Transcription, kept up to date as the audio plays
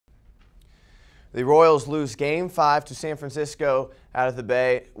The Royals lose Game 5 to San Francisco out of the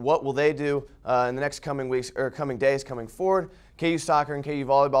Bay. What will they do in the next coming weeks or coming days coming forward? KU soccer and KU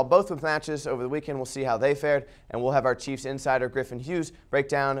volleyball, both with matches over the weekend. We'll see how they fared, and we'll have our Chiefs insider Griffin Hughes break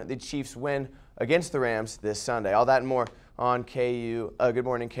down the Chiefs' win against the Rams this Sunday. All that and more on KU. Good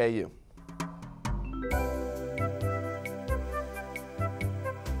morning, KU.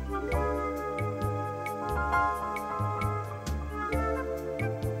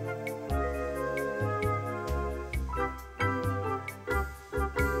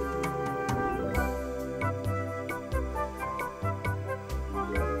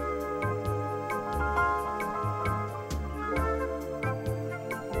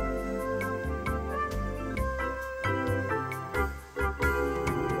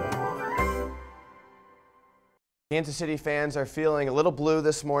 Kansas City fans are feeling a little blue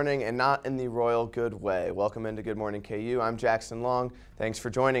this morning and not in the royal good way. Welcome into Good Morning KU. I'm Jackson Long. Thanks for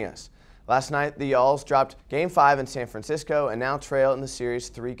joining us. Last night, the Y'alls dropped Game 5 in San Francisco and now trail in the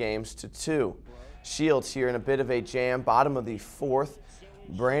series 3-2. Shields here in a bit of a jam, bottom of the fourth.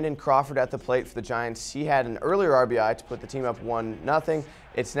 Brandon Crawford at the plate for the Giants. He had an earlier RBI to put the team up 1-0.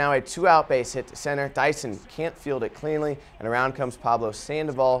 It's now a 2-out base hit to center. Dyson can't field it cleanly, and around comes Pablo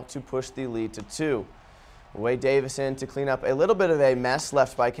Sandoval to push the lead to 2. Wade Davis in to clean up a little bit of a mess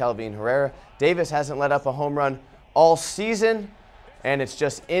left by Calvin Herrera. Davis hasn't let up a home run all season, and it's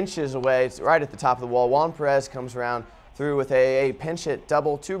just inches away. It's right at the top of the wall. Juan Perez comes around through with a pinch hit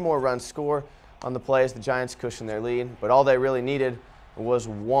double. 2 more runs score on the play as the Giants cushion their lead, but all they really needed was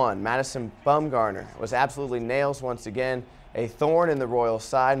one. Madison Bumgarner was absolutely nails once again, a thorn in the Royals'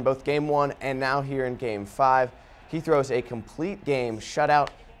 side in both Game 1 and now here in Game 5. He throws a complete game shutout.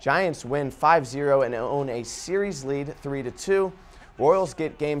 Giants win 5-0 and own a series lead 3-2. Royals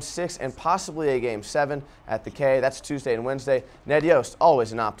get Game 6 and possibly a Game 7 at the K. That's Tuesday and Wednesday. Ned Yost,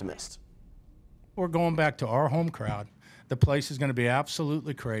 always an optimist. We're going back to our home crowd. The place is going to be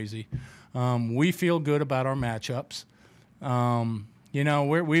absolutely crazy. We feel good about our matchups. You know,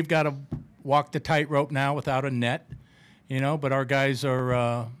 we've got to walk the tightrope now without a net, you know, but our guys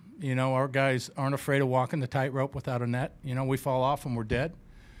are, you know, our guys aren't afraid of walking the tightrope without a net. You know, we fall off and we're dead.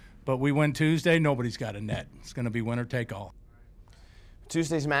 But we win Tuesday, nobody's got a net. It's going to be winner take all.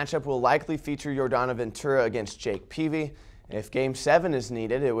 Tuesday's matchup will likely feature Jordana Ventura against Jake Peavy. If Game 7 is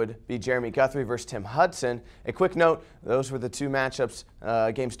needed, it would be Jeremy Guthrie versus Tim Hudson. A quick note, those were the 2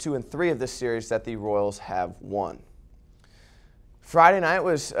 matchups, Games 2 and 3 of this series that the Royals have won. Friday night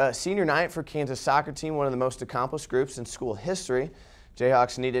was senior night for Kansas soccer team, one of the most accomplished groups in school history.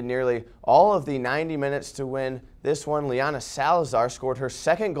 Jayhawks needed nearly all of the 90 minutes to win this one. Liana Salazar scored her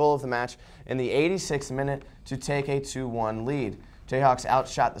second goal of the match in the 86th minute to take a 2-1 lead. Jayhawks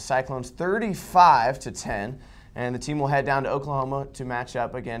outshot the Cyclones 35-10, and the team will head down to Oklahoma to match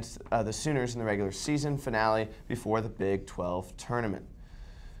up against the Sooners in the regular season finale before the Big 12 tournament.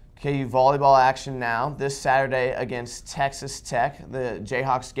 KU volleyball action now this Saturday against Texas Tech. The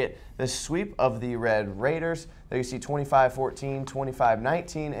Jayhawks get the sweep of the Red Raiders. There you see 25-14,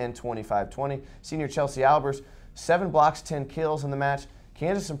 25-19, and 25-20. Senior Chelsea Albers, 7 blocks, 10 kills in the match.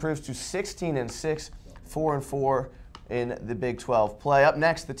 Kansas improves to 16-6, 4-4 in the Big 12 play. Up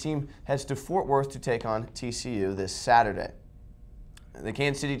next, the team heads to Fort Worth to take on TCU this Saturday. The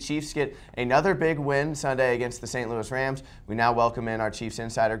Kansas City Chiefs get another big win Sunday against the St. Louis Rams. We now welcome in our Chiefs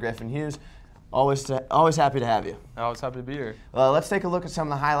insider, Griffin Hughes. Always happy to have you. Always happy to be here. Let's take a look at some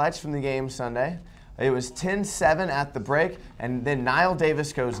of the highlights from the game Sunday. It was 10-7 at the break, and then Niall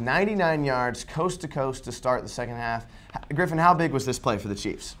Davis goes 99 yards coast to coast to start the second half. Griffin, how big was this play for the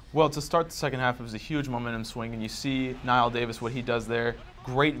Chiefs? Well, to start the second half, it was a huge momentum swing, and you see Niall Davis, what he does there.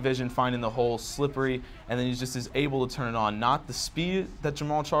 Great vision finding the hole, slippery, and then he just is able to turn it on. Not the speed that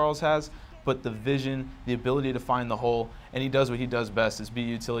Jamal Charles has, but the vision, the ability to find the hole, and he does what he does best, is be a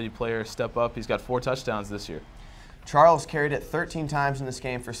utility player, step up. He's got 4 touchdowns this year. Charles carried it 13 times in this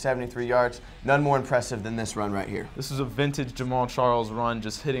game for 73 yards. None more impressive than this run right here. This is a vintage Jamal Charles run,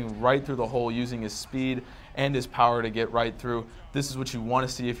 just hitting right through the hole, using his speed and his power to get right through. This is what you want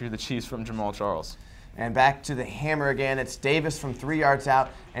to see if you're the Chiefs from Jamal Charles. And back to the hammer again. It's Davis from 3 yards out,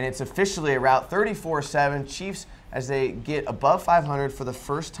 and it's officially a route 34-7. Chiefs as they get above 500 for the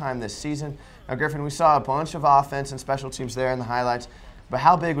first time this season. Now, Griffin, we saw a bunch of offense and special teams there in the highlights, but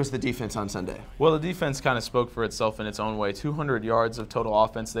how big was the defense on Sunday? Well, the defense kind of spoke for itself in its own way. 200 yards of total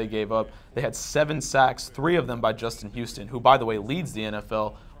offense they gave up. They had 7 sacks, 3 of them by Justin Houston, who, by the way, leads the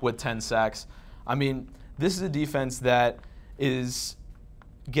NFL with 10 sacks. I mean, this is a defense that is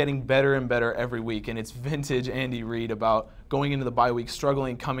getting better and better every week, and it's vintage Andy Reid about going into the bye week,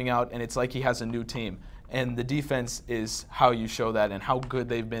 struggling, coming out, and it's like he has a new team. And the defense is how you show that and how good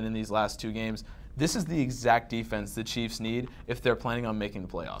they've been in these last 2 games. This is the exact defense the Chiefs need if they're planning on making the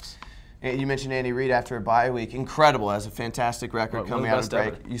playoffs. You mentioned Andy Reid after a bye week. Incredible, has a fantastic record coming out of the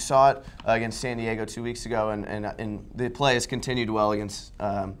break. You saw it against San Diego 2 weeks ago, and the play has continued well against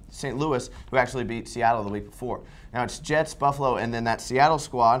St. Louis, who actually beat Seattle the week before. Now it's Jets, Buffalo, and then that Seattle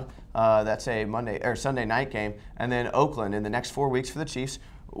squad. That's a Monday or Sunday night game, and then Oakland in the next 4 weeks for the Chiefs.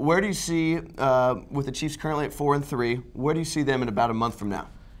 Where do you see, with the Chiefs currently at 4-3, where do you see them in about a month from now?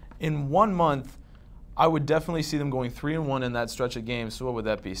 In 1 month, I would definitely see them going 3-1 in that stretch of games. So what would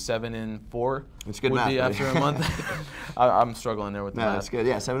that be? 7-4. It's good would math, be after a month. I'm struggling there with the math. That's good.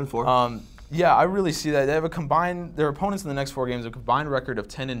 Yeah, 7-4. Yeah, I really see that. They have their opponents in the next 4 games have a combined record of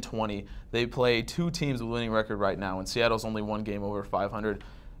 10-20. They play 2 teams with a winning record right now, and Seattle's only 1 game over 500.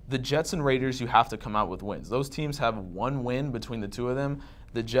 The Jets and Raiders, you have to come out with wins. Those teams have 1 win between the 2 of them.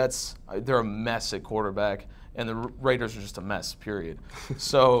 The Jets, they're a mess at quarterback, and the Raiders are just a mess, period.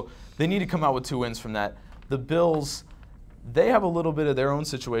 So they need to come out with 2 wins from that. The Bills, they have a little bit of their own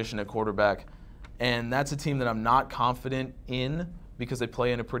situation at quarterback, and that's a team that I'm not confident in because they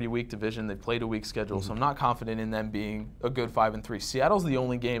play in a pretty weak division. They played a weak schedule, so I'm not confident in them being a good 5-3. Seattle's the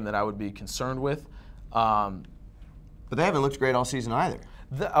only game that I would be concerned with. But they haven't looked great all season either.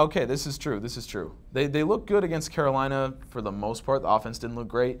 Okay, this is true. This is true. They look good against Carolina for the most part. The offense didn't look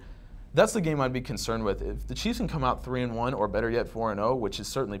great. That's the game I'd be concerned with. If the Chiefs can come out 3-1 or better yet 4-0, which is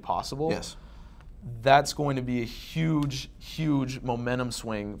certainly possible. Yes. That's going to be a huge, huge momentum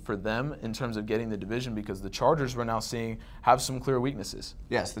swing for them in terms of getting the division because the Chargers we're now seeing have some clear weaknesses.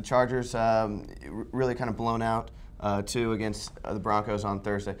 Yes, the Chargers really kind of blown out too against the Broncos on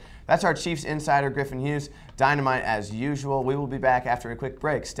Thursday. That's our Chiefs insider, Griffin Hughes. Dynamite as usual. We will be back after a quick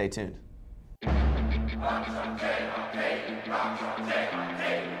break. Stay tuned.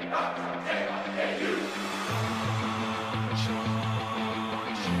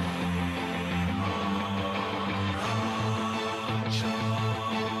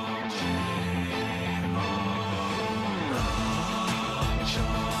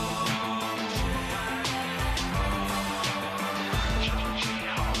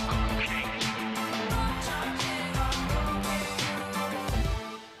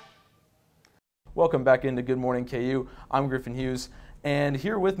 Welcome back into Good Morning KU. I'm Griffin Hughes, and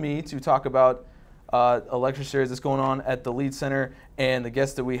here with me to talk about a lecture series that's going on at the Lead Center, and the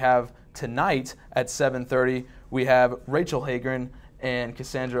guests that we have tonight at 7:30, we have Rachel Hagren and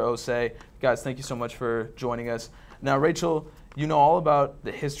Cassandra Osei. Guys, thank you so much for joining us. Now, Rachel, you know all about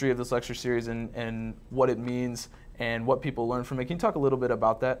the history of this lecture series and what it means and what people learn from it. Can you talk a little bit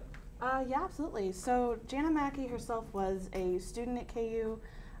about that? Yeah, absolutely. So Jana Mackey herself was a student at KU.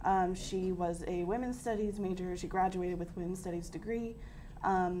 She was a women's studies major. She graduated with women's studies degree.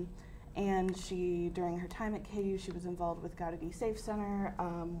 And she, during her time at KU, she was involved with Gotta Be Safe Center,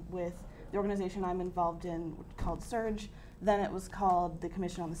 with the organization I'm involved in called SURGE. Then it was called the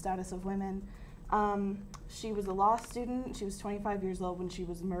Commission on the Status of Women. She was a law student. She was 25 years old when she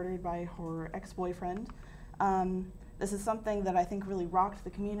was murdered by her ex-boyfriend. This is something that I think really rocked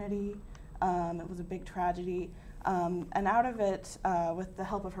the community. It was a big tragedy. And out of it, with the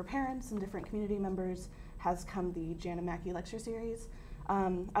help of her parents and different community members, has come the Jana Mackey Lecture Series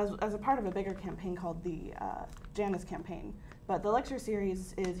as a part of a bigger campaign called the Jana's Campaign. But the lecture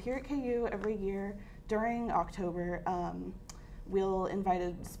series is here at KU every year during October. We'll invite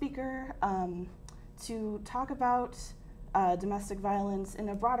a speaker to talk about domestic violence in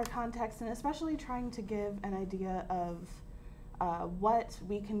a broader context, and especially trying to give an idea of what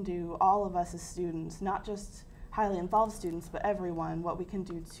we can do, all of us as students, not just highly involved students, but everyone, what we can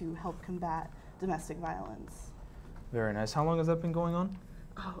do to help combat domestic violence. Very nice. How long has that been going on?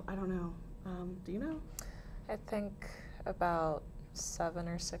 Oh, I don't know. Do you know? I think about 7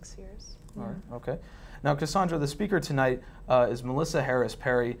 or 6 years. All right, okay. Now, Cassandra, the speaker tonight is Melissa Harris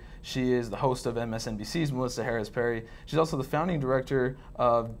Perry. She is the host of MSNBC's Melissa Harris Perry. She's also the founding director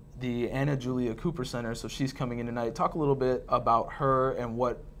of the Anna Julia Cooper Center, so she's coming in tonight. Talk a little bit about her and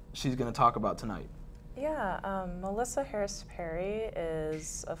what she's going to talk about tonight. Yeah, Melissa Harris Perry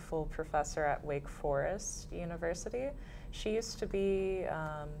is a full professor at Wake Forest University. She used to be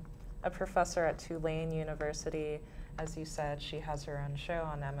a professor at Tulane University. As you said, she has her own show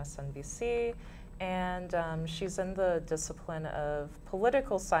on MSNBC, and she's in the discipline of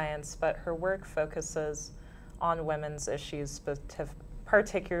political science, but her work focuses on women's issues,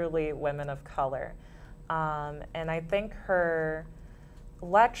 particularly women of color. And I think her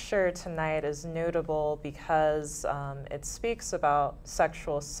lecture tonight is notable because it speaks about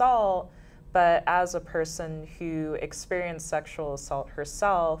sexual assault, but as a person who experienced sexual assault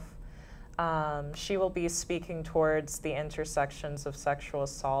herself, she will be speaking towards the intersections of sexual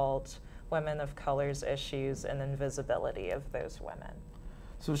assault women of color's issues and invisibility of those women.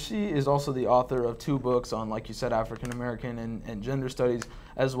 So she is also the author of 2 books on, like you said, African American and gender studies,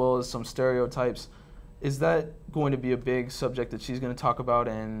 as well as some stereotypes. Is that going to be a big subject that she's going to talk about,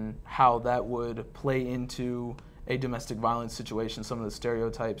 and how that would play into a domestic violence situation, some of the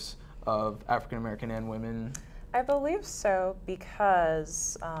stereotypes of African American and women? I believe so,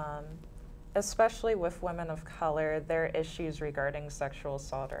 because especially with women of color, their issues regarding sexual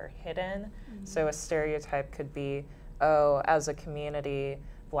assault are hidden. So a stereotype could be, oh, as a community,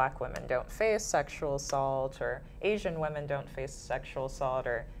 Black women don't face sexual assault, or Asian women don't face sexual assault,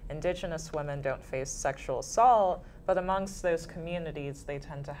 or Indigenous women don't face sexual assault, but amongst those communities, they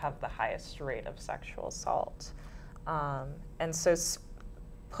tend to have the highest rate of sexual assault. And so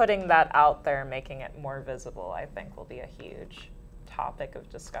putting that out there, making it more visible, I think will be a huge topic of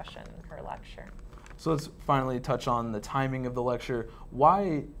discussion in her lecture. So let's finally touch on the timing of the lecture.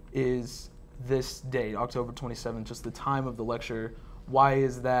 Why is this date, October 27th, just the time of the lecture, why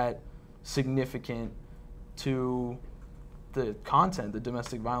is that significant to the content, the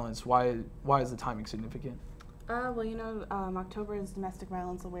domestic violence? Why is the timing significant? Well, you know, October is Domestic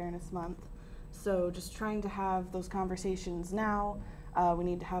Violence Awareness Month, so just trying to have those conversations now. We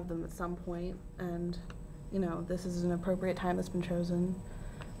need to have them at some point, and you know, this is an appropriate time that's been chosen.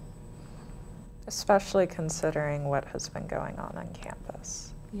 Especially considering what has been going on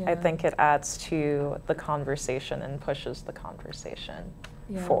campus. Yeah. I think it adds to the conversation and pushes the conversation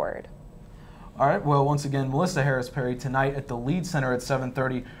forward. All right, well, once again, Melissa Harris-Perry tonight at the Lead Center at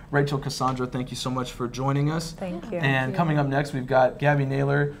 7:30. Rachel, Cassandra, thank you so much for joining us. Thank you. And coming up next, we've got Gabby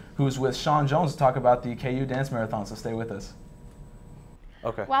Naylor, who's with Sean Jones to talk about the KU Dance Marathon, so stay with us.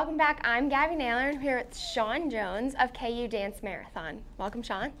 Okay. Welcome back. I'm Gabby Naylor, and I'm here with Sean Jones of KU Dance Marathon. Welcome,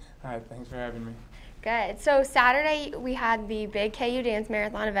 Sean. Hi, thanks for having me. Good. So Saturday we had the big KU Dance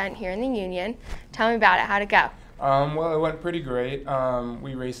Marathon event here in the Union. Tell me about it. How'd it go? Well, it went pretty great.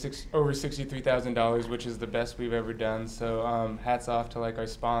 We raised over $63,000, which is the best we've ever done. So hats off to our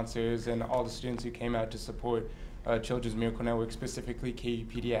sponsors and all the students who came out to support Children's Miracle Network, specifically KU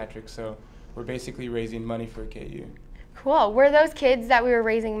Pediatrics. So we're basically raising money for KU. Cool. Were those kids that we were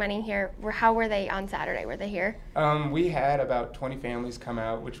raising money here, how were they on Saturday? Were they here? We had about 20 families come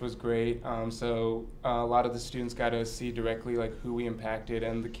out, which was great. So a lot of the students got to see directly who we impacted,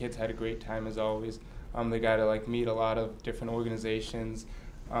 and the kids had a great time as always. They got to meet a lot of different organizations.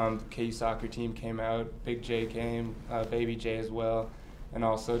 The KU soccer team came out, Big J came, Baby J as well, and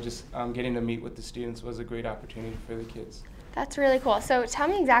also just getting to meet with the students was a great opportunity for the kids. That's really cool. So tell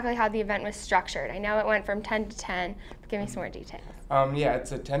me exactly how the event was structured. I know it went from 10 to 10, but give me some more details. Yeah,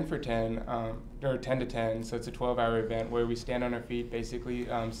 it's a 10 for 10, or 10 to 10, so it's a 12-hour event where we stand on our feet, basically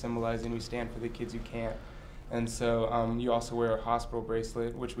symbolizing we stand for the kids who can't. And so you also wear a hospital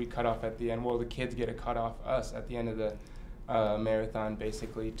bracelet, which we cut off at the end. Well, the kids get to cut off us at the end of the marathon,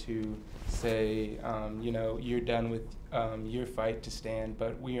 basically to say, you're done with your fight to stand,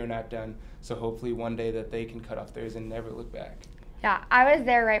 but we are not done. So hopefully one day that they can cut off theirs and never look back. Yeah, I was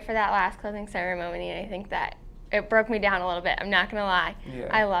there right for that last closing ceremony, and I think that it broke me down a little bit. I'm not going to lie. Yeah,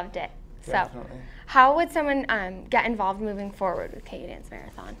 I loved it. definitely. So how would someone get involved moving forward with KU Dance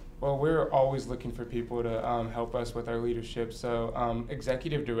Marathon? Well, we're always looking for people to help us with our leadership. So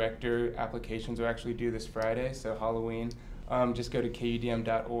executive director applications are actually due this Friday, so Halloween. Just go to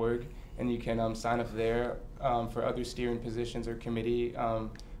kudm.org, and you can sign up there for other steering positions or committee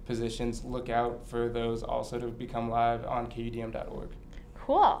positions. Look out for those also to become live on kudm.org.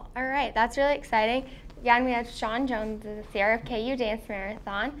 Cool. All right. That's really exciting. Again, we have Sean Jones, the Sierra of KU Dance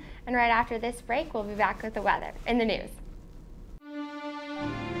Marathon. And right after this break, we'll be back with the weather and the news.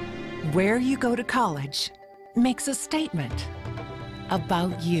 Where you go to college makes a statement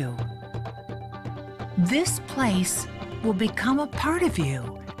about you. This place will become a part of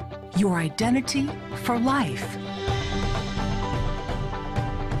you, your identity for life.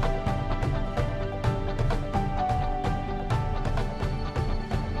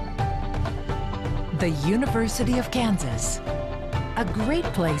 The University of Kansas, a great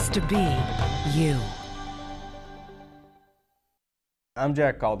place to be you. I'm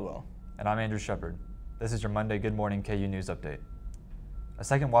Jack Caldwell. And I'm Andrew Shepard. This is your Monday Good Morning KU News Update. A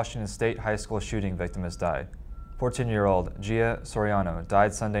second Washington State high school shooting victim has died. 14-year-old Gia Soriano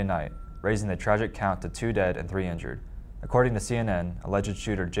died Sunday night, raising the tragic count to 2 dead and 3 injured. According to CNN, alleged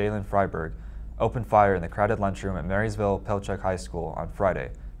shooter Jalen Freiberg opened fire in the crowded lunchroom at Marysville-Pilchuck High School on Friday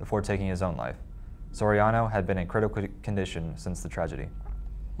before taking his own life. Soriano had been in critical condition since the tragedy.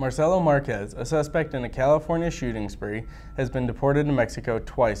 Marcelo Marquez, a suspect in a California shooting spree, has been deported to Mexico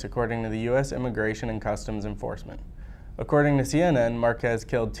twice, according to the U.S. Immigration and Customs Enforcement. According to CNN, Marquez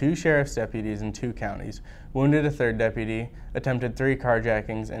killed 2 sheriff's deputies in 2 counties, wounded a 3rd deputy, attempted 3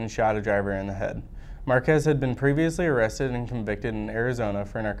 carjackings, and shot a driver in the head. Marquez had been previously arrested and convicted in Arizona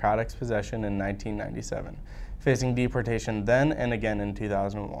for narcotics possession in 1997, facing deportation then and again in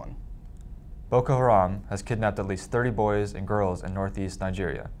 2001. Boko Haram has kidnapped at least 30 boys and girls in northeast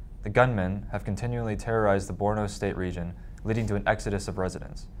Nigeria. The gunmen have continually terrorized the Borno State region, leading to an exodus of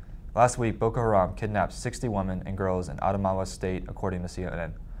residents. Last week, Boko Haram kidnapped 60 women and girls in Adamawa State, according to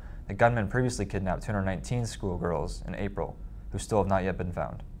CNN. The gunmen previously kidnapped 219 schoolgirls in April, who still have not yet been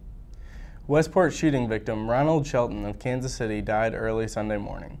found. Westport shooting victim Ronald Shelton of Kansas City died early Sunday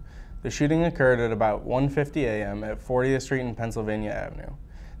morning. The shooting occurred at about 1:50 a.m. at 40th Street and Pennsylvania Avenue.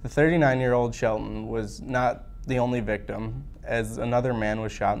 The 39-year-old Shelton was not the only victim, as another man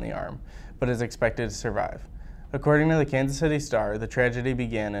was shot in the arm, but is expected to survive. According to the Kansas City Star, the tragedy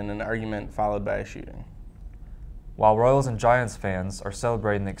began in an argument followed by a shooting. While Royals and Giants fans are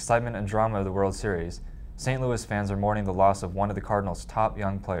celebrating the excitement and drama of the World Series, St. Louis fans are mourning the loss of one of the Cardinals' top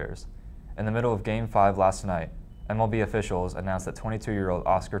young players. In the middle of Game 5 last night, MLB officials announced that 22-year-old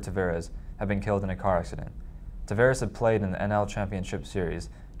Oscar Taveras had been killed in a car accident. Taveras had played in the NL Championship Series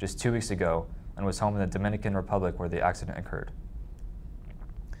just 2 weeks ago and was home in the Dominican Republic where the accident occurred.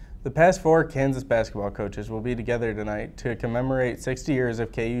 The past 4 Kansas basketball coaches will be together tonight to commemorate 60 years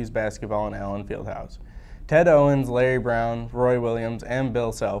of KU's basketball in Allen Fieldhouse. Ted Owens, Larry Brown, Roy Williams, and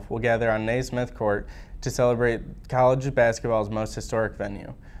Bill Self will gather on Naismith Court to celebrate college basketball's most historic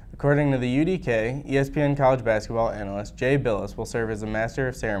venue. According to the UDK, ESPN college basketball analyst Jay Billis will serve as the master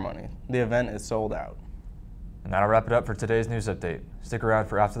of ceremony. The event is sold out. And that'll wrap it up for today's news update. Stick around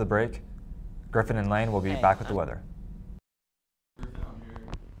for after the break. Griffin and Lane will be back with the weather.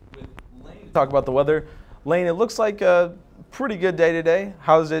 Talk about the weather. Lane, it looks like a pretty good day today.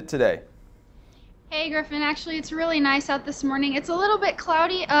 How's it today? Hey Griffin, actually it's really nice out this morning. It's a little bit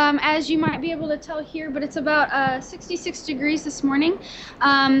cloudy, as you might be able to tell here, but it's about 66 degrees this morning.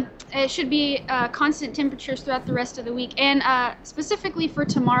 It should be constant temperatures throughout the rest of the week, and specifically for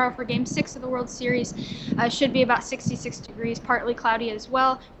tomorrow for Game 6 of the World Series, should be about 66 degrees, partly cloudy as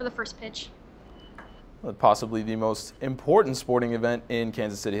well for the first pitch. Possibly the most important sporting event in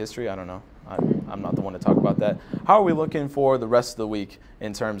Kansas City history. I don't know. I'm not the one to talk about that. How are we looking for the rest of the week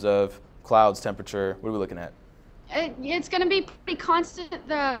in terms of clouds, temperature? What are we looking at? It's going to be pretty constant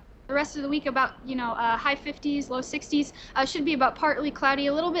the rest of the week, about high 50s, low 60s. Should be about partly cloudy,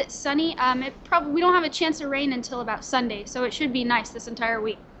 a little bit sunny. We don't have a chance of rain until about Sunday, so it should be nice this entire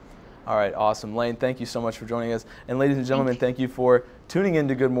week. All right, awesome. Lane, thank you so much for joining us. And ladies and gentlemen, thank you for tuning in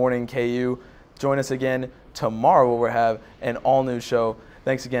to Good Morning KU. Join us again tomorrow where we'll have an all-new show.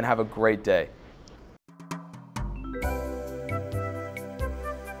 Thanks again. Have a great day.